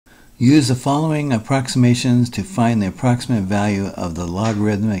Use the following approximations to find the approximate value of the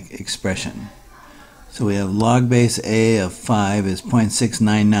logarithmic expression. So we have log base A of 5 is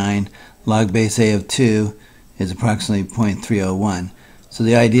 0.699, log base A of 2 is approximately 0.301. So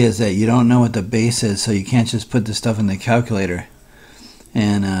the idea is that you don't know what the base is, so you can't just put this stuff in the calculator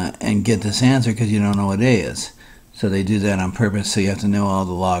and get this answer because you don't know what A is. So they do that on purpose, so you have to know all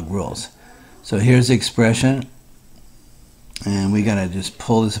the log rules. So here's the expression, and we gotta just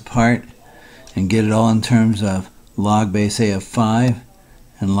pull this apart and get it all in terms of log base A of 5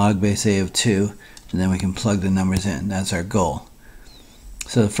 and log base A of 2, and then we can plug the numbers in. That's our goal.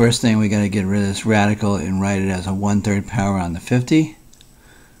 So the first thing, we got to get rid of this radical and write it as a 1/3 power on the 50.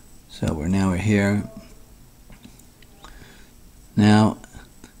 So we're here. Now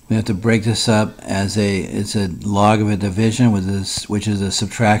we have to break this up as it's a log of a division, which is a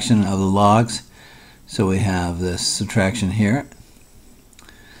subtraction of the logs. So we have this subtraction here.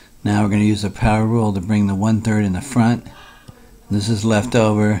 Now we're going to use the power rule to bring the 1/3 in the front. This is left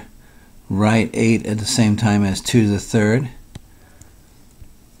over. Write 8 at the same time as 2 to the 3rd.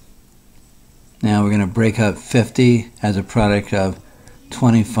 Now we're going to break up 50 as a product of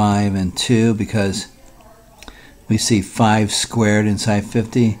 25 and 2 because we see 5 squared inside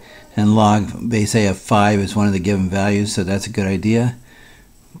 50, and log base A of 5 is one of the given values, so that's a good idea.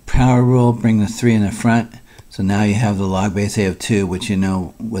 Power rule, bring the 3 in the front. So now you have the log base A of 2, which you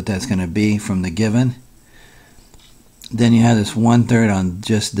know what that's going to be from the given. Then you have this 1/3 on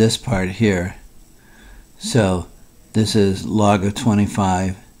just this part here. So this is log of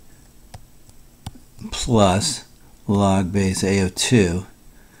 25 plus log base A of 2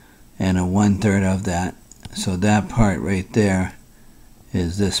 and a 1/3 of that. So that part right there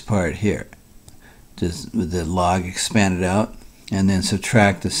is this part here, just with the log expanded out, and then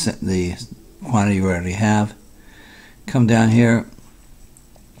subtract the quantity you already have. Come down here,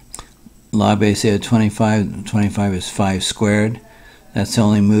 log base A of 25, 25 is 5 squared. That's the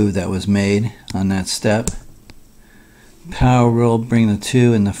only move that was made on that step. Power rule, bring the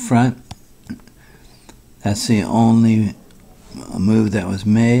 2 in the front. That's the only move that was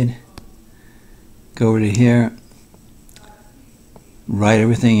made. Go over to here, write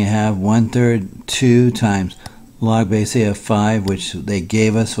everything you have. 1/3, 2 times log base A of 5, which they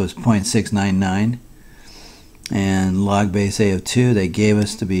gave us was 0.699, and log base A of 2 they gave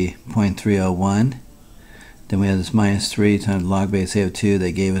us to be 0.301. Then we have this minus 3 times log base A of 2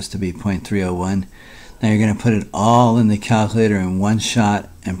 they gave us to be 0.301. Now you're going to put it all in the calculator in one shot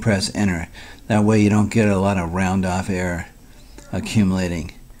and press enter. That way you don't get a lot of round off error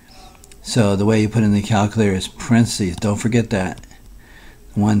accumulating. So the way you put in the calculator is parentheses, don't forget that.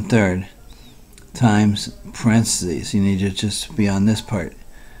 1/3 times parentheses, you need to just be on this part.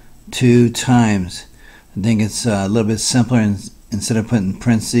 2 times, I think it's a little bit simpler instead of putting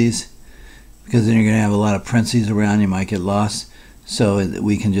parentheses, because then you're going to have a lot of parentheses around, you might get lost. So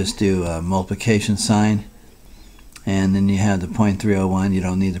we can just do a multiplication sign, and then you have the 0.301. You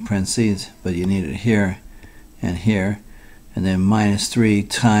don't need the parentheses, but you need it here and here. And then minus 3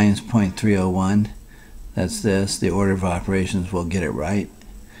 times 0.301. That's this. The order of operations will get it right.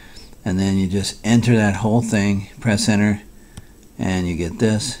 And then you just enter that whole thing, press enter, and you get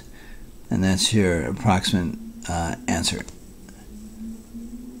this. And that's your approximate answer.